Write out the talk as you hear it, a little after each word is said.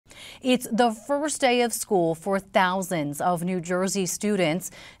It's the first day of school for thousands of New Jersey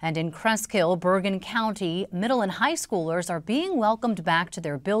students, and in Cresskill, Bergen County, middle and high schoolers are being welcomed back to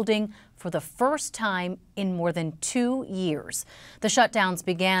their building for the first time in more than 2 years. The shutdowns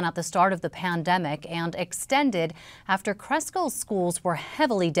began at the start of the pandemic and extended after Cresskill schools were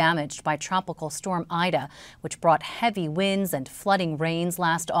heavily damaged by Tropical Storm Ida, which brought heavy winds and flooding rains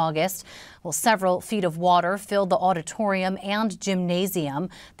last August. Well, several feet of water filled the auditorium and gymnasium,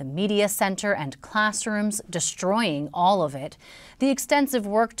 the media center and classrooms, destroying all of it. The extensive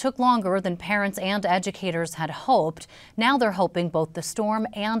work took longer than parents and educators had hoped. Now they're hoping both the storm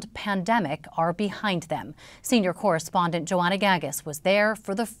and pandemic are behind them. Senior correspondent Briana Vannozzi was there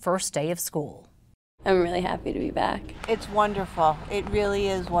for the first day of school. I'm really happy to be back. It's wonderful. It really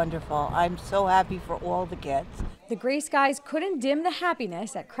is wonderful. I'm so happy for all the kids. The gray skies couldn't dim the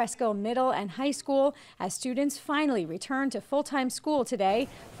happiness at Cresskill Middle and High School as students finally returned to full-time school today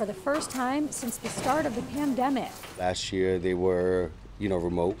for the first time since the start of the pandemic. Last year they were,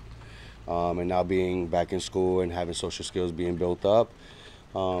 remote, and now being back in school and having social skills being built up,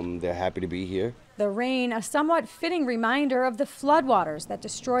 they're happy to be here. The rain, a somewhat fitting reminder of the floodwaters that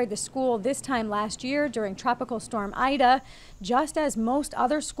destroyed the school this time last year during Tropical Storm Ida, just as most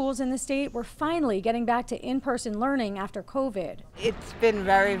other schools in the state were finally getting back to in-person learning after COVID. It's been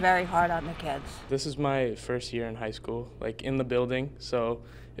very, very hard on the kids. This is my first year in high school, in the building, so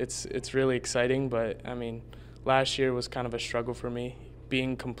it's really exciting, but I mean, last year was kind of a struggle for me,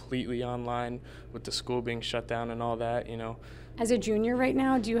 being completely online with the school being shut down and all that, As a junior right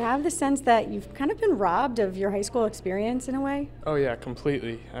now, do you have the sense that you've kind of been robbed of your high school experience in a way? Oh yeah,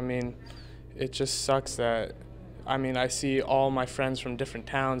 completely. I mean, it just sucks that, I see all my friends from different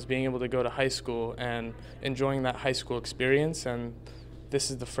towns being able to go to high school and enjoying that high school experience, and this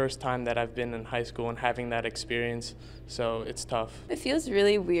is the first time that I've been in high school and having that experience, so it's tough. It feels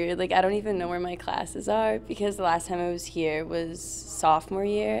really weird. I don't even know where my classes are because the last time I was here was sophomore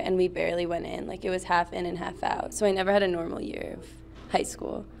year and we barely went in. It was half in and half out. So I never had a normal year of high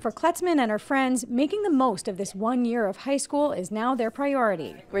school. For Kletzman and her friends, making the most of this 1 year of high school is now their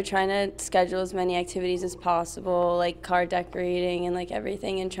priority. We're trying to schedule as many activities as possible, like card decorating and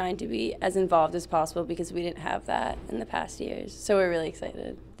everything, and trying to be as involved as possible because we didn't have that in the past years. So we're really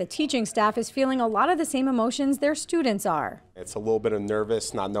excited. The teaching staff is feeling a lot of the same emotions their students are. It's a little bit of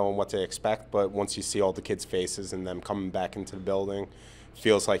nervous, not knowing what to expect, but once you see all the kids' faces and them coming back into the building,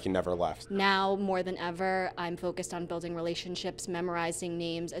 feels like you never left. Now more than ever, I'm focused on building relationships, memorizing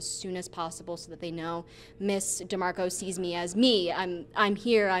names as soon as possible so that they know Miss DeMarco sees me as me. I'm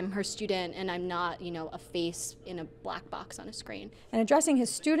here, I'm her student, and I'm not, a face in a black box on a screen. And addressing his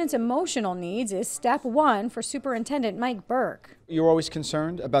students' emotional needs is step one for Superintendent Mike Burke. You're always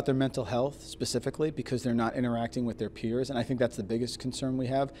concerned about their mental health specifically because they're not interacting with their peers, and I think that's the biggest concern we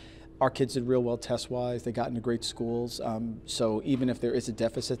have. Our kids did real well test-wise. They got into great schools, so even if there is a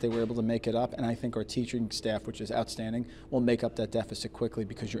deficit, they were able to make it up, and I think our teaching staff, which is outstanding, will make up that deficit quickly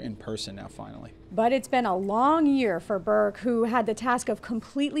because you're in person now finally. But it's been a long year for Burke, who had the task of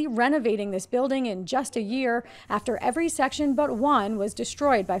completely renovating this building in just a year after every section but one was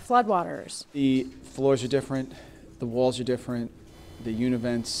destroyed by floodwaters. The floors are different, the walls are different, the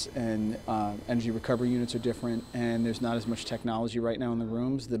univents and energy recovery units are different, and there's not as much technology right now in the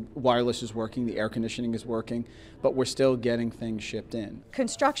rooms. The wireless is working, the air conditioning is working, but we're still getting things shipped in.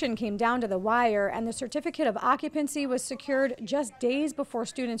 Construction came down to the wire, and the certificate of occupancy was secured just days before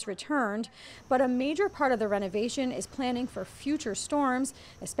students returned. But a major part of the renovation is planning for future storms,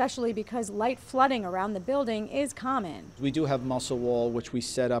 especially because light flooding around the building is common. We do have muscle wall, which we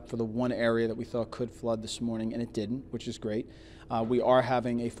set up for the one area that we thought could flood this morning, and it didn't, which is great. We are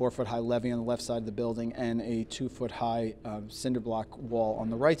having a 4-foot-high levee on the left side of the building and a 2-foot-high cinder block wall on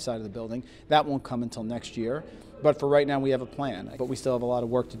the right side of the building. That won't come until next year, but for right now we have a plan. But we still have a lot of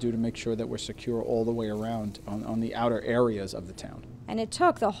work to do to make sure that we're secure all the way around on the outer areas of the town. And it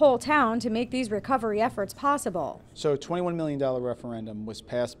took the whole town to make these recovery efforts possible. So a $21 million referendum was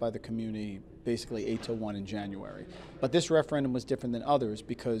passed by the community basically 8-1 in January. But this referendum was different than others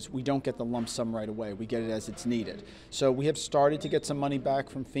because we don't get the lump sum right away. We get it as it's needed. So we have started to get some money back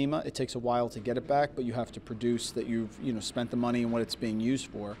from FEMA. It takes a while to get it back, but you have to produce that you've spent the money and what it's being used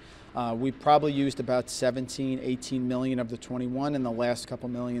for. We probably used about 18 million of the 21, and the last couple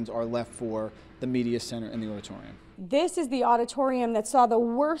millions are left for the media center and the auditorium. This is the auditorium that saw the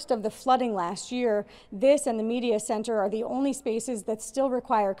worst of the flooding last year. This and the media center are the only spaces that still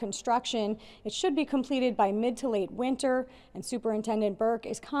require construction. It should be completed by mid to late winter, and Superintendent Burke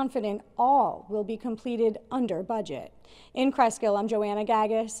is confident all will be completed under budget. In Cresskill, I'm Briana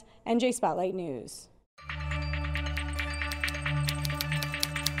Vannozzi, NJ Spotlight News.